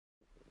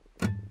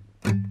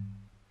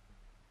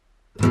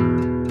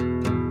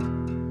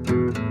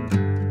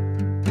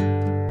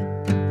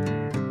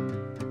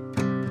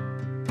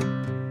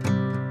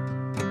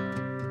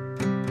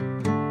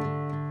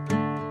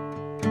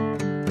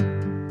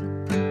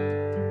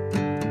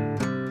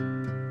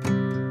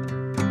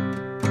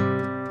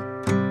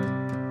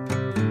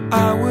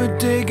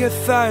dig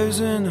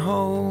 1,000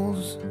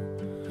 holes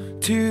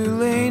to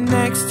lay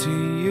next to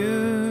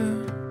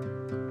you.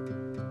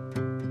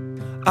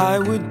 I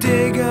would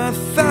dig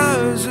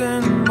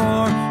 1,000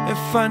 more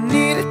if I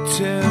needed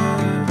to.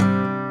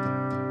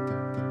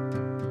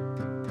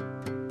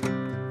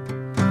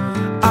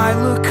 I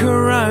look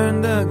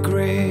around the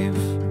grave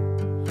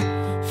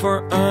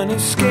for an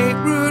escape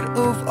route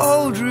of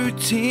old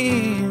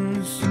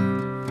routines.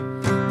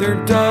 There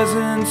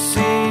doesn't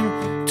seem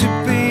to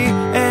be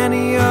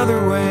any other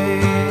way,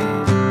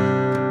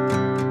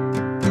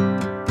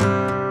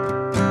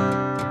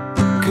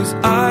 'cause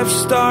I've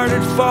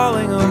started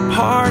falling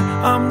apart.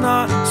 I'm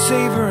not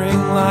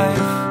savoring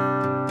life.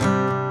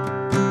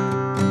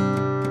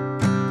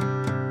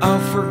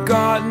 I've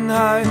forgotten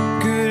how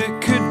good it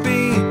could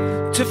be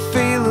to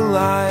feel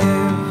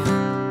alive.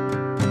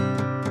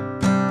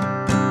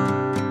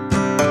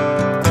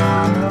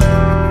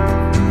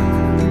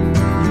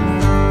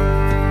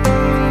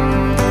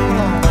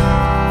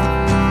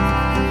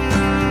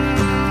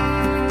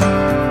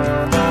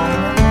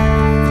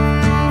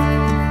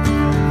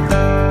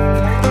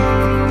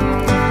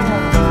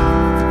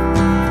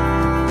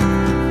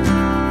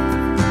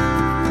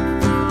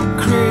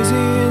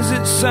 Crazy as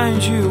it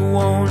sounds, you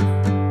won't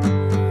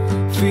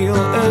feel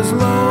as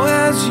low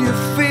as you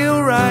feel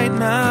right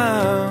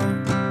now.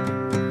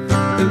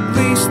 At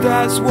least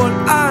that's what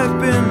I've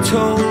been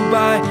told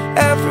by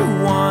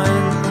everyone.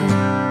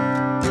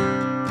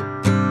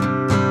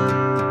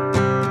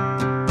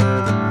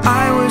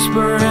 I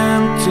whisper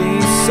empty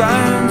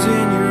sounds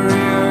in your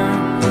ear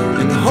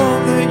and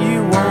hope that you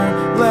won't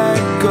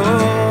let go.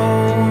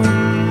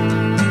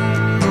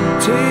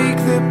 Take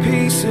the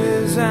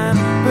pieces and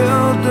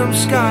build them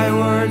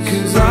skyward,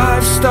 'cause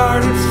I've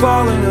started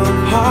falling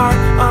apart.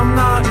 I'm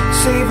not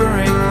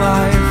savoring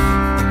life.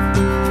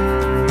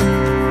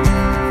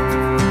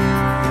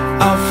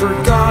 I've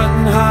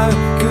forgotten how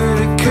good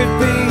it could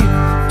be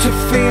to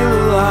feel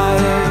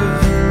alive.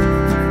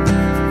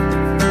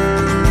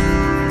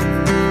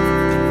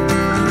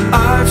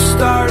 I've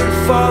started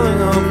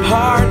falling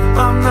apart.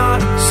 I'm not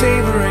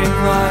savoring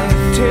life.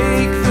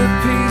 Take the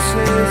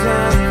pieces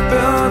and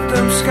build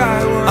them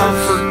skyward.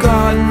 I've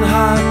forgotten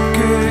how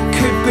good it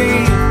could be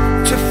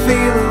to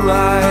feel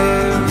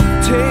alive.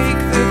 Take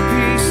the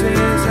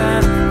pieces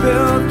and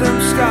build them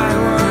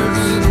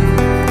skywards.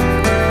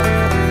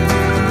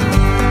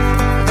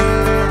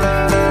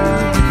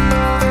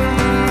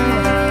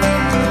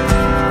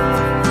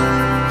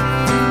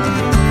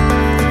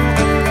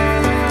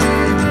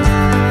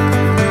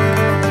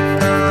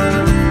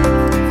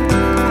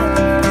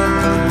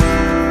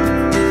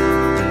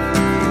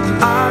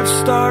 I've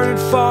started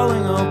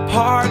falling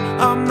apart.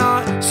 I'm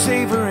not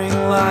savoring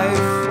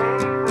life.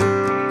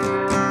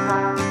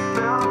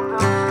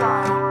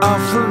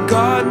 I've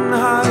forgotten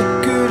how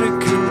good it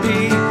could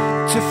be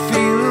to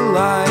feel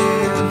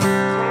alive.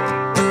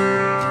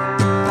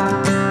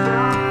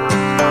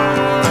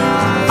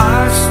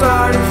 I've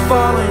started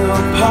falling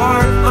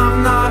apart. I'm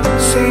not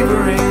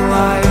savoring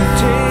life.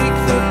 Take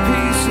the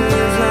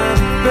pieces and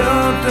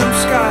build them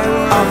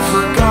skyward. I've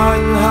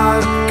forgotten how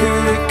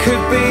good it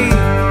could be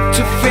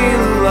to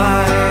feel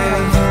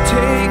alive.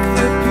 Take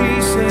the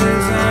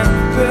pieces and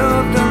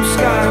build them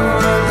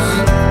skywards.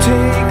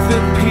 Take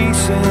the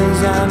pieces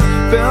and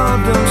build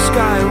them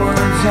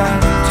skywards. And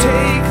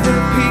take the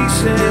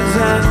pieces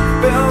and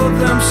build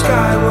them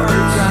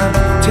skywards. And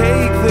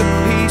take the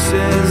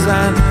pieces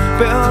and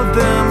build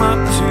them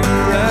up to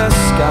the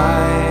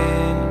sky.